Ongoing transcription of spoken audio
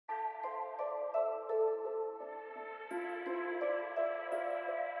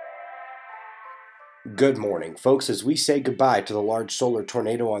Good morning, folks. As we say goodbye to the large solar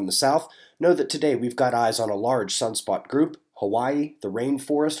tornado on the south, know that today we've got eyes on a large sunspot group, Hawaii, the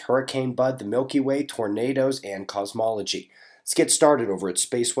rainforest, hurricane bud, the Milky Way, tornadoes, and cosmology. Let's get started over at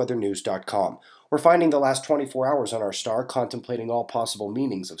spaceweathernews.com. We're finding the last 24 hours on our star, contemplating all possible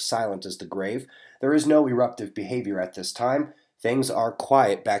meanings of silent as the grave. There is no eruptive behavior at this time. Things are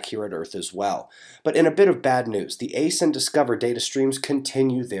quiet back here at Earth as well. But in a bit of bad news, the ACE and Discover data streams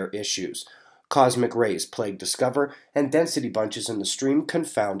continue their issues. Cosmic rays plague Discover, and density bunches in the stream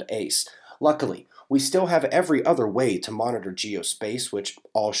confound ACE. Luckily, we still have every other way to monitor geospace, which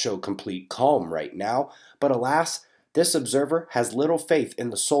all show complete calm right now, but alas, this observer has little faith in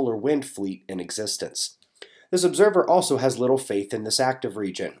the solar wind fleet in existence. This observer also has little faith in this active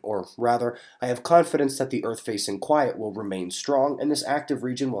region, or rather, I have confidence that the Earth-facing quiet will remain strong, and this active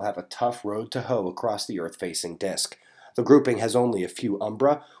region will have a tough road to hoe across the Earth-facing disk. The grouping has only a few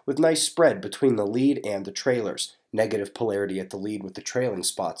umbra, with nice spread between the lead and the trailers. Negative polarity at the lead with the trailing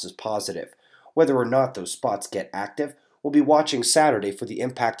spots is positive. Whether or not those spots get active, we'll be watching Saturday for the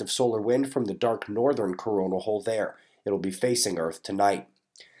impact of solar wind from the dark northern coronal hole there. It'll be facing Earth tonight.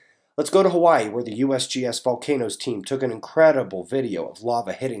 Let's go to Hawaii, where the USGS Volcanoes team took an incredible video of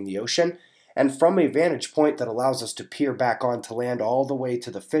lava hitting the ocean, and from a vantage point that allows us to peer back onto land all the way to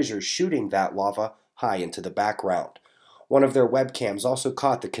the fissures shooting that lava high into the background. One of their webcams also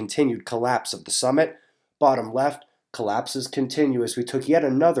caught the continued collapse of the summit. Bottom left, collapses continue as we took yet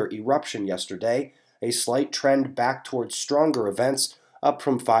another eruption yesterday, a slight trend back towards stronger events, up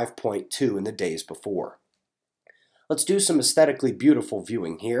from 5.2 in the days before. Let's do some aesthetically beautiful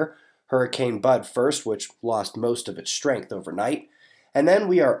viewing here. Hurricane Bud first, which lost most of its strength overnight. And then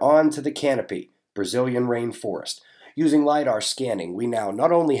we are on to the canopy, Brazilian rainforest. Using LiDAR scanning, we now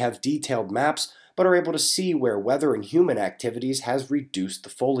not only have detailed maps, but are able to see where weather and human activities has reduced the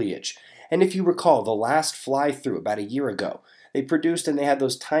foliage. And if you recall the last fly-through about a year ago, they produced and they had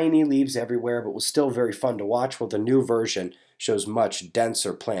those tiny leaves everywhere, but was still very fun to watch, while the new version shows much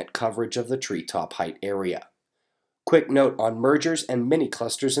denser plant coverage of the treetop height area. Quick note on mergers and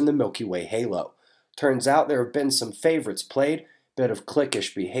mini-clusters in the Milky Way halo. Turns out there have been some favorites played, bit of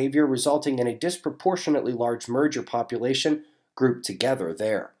cliquish behavior resulting in a disproportionately large merger population grouped together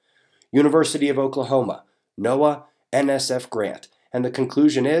there. University of Oklahoma, NOAA, NSF grant, and the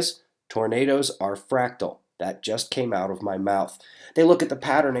conclusion is, tornadoes are fractal. That just came out of my mouth. They look at the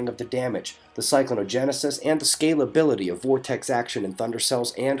patterning of the damage, the cyclonogenesis, and the scalability of vortex action in thunder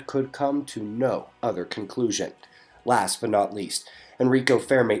cells and could come to no other conclusion. Last but not least, Enrico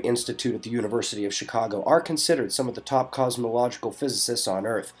Fermi Institute at the University of Chicago are considered some of the top cosmological physicists on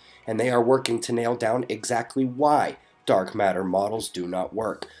Earth, and they are working to nail down exactly why dark matter models do not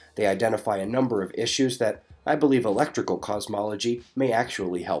work. They identify a number of issues that I believe electrical cosmology may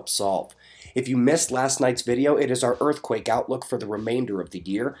actually help solve. If you missed last night's video, it is our earthquake outlook for the remainder of the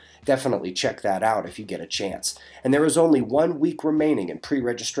year. Definitely check that out if you get a chance. And there is only 1 week remaining in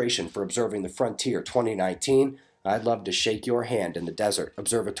pre-registration for Observing the Frontier 2019. I'd love to shake your hand in the desert.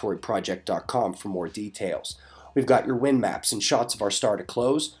 Observatoryproject.com for more details. We've got your wind maps and shots of our star to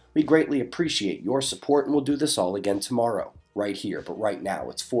close. We greatly appreciate your support, and we'll do this all again tomorrow, right here. But right now,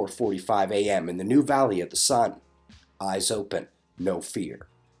 it's 4:45 a.m. in the new Valley of the Sun. Eyes open, no fear.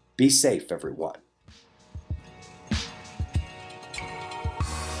 Be safe, everyone.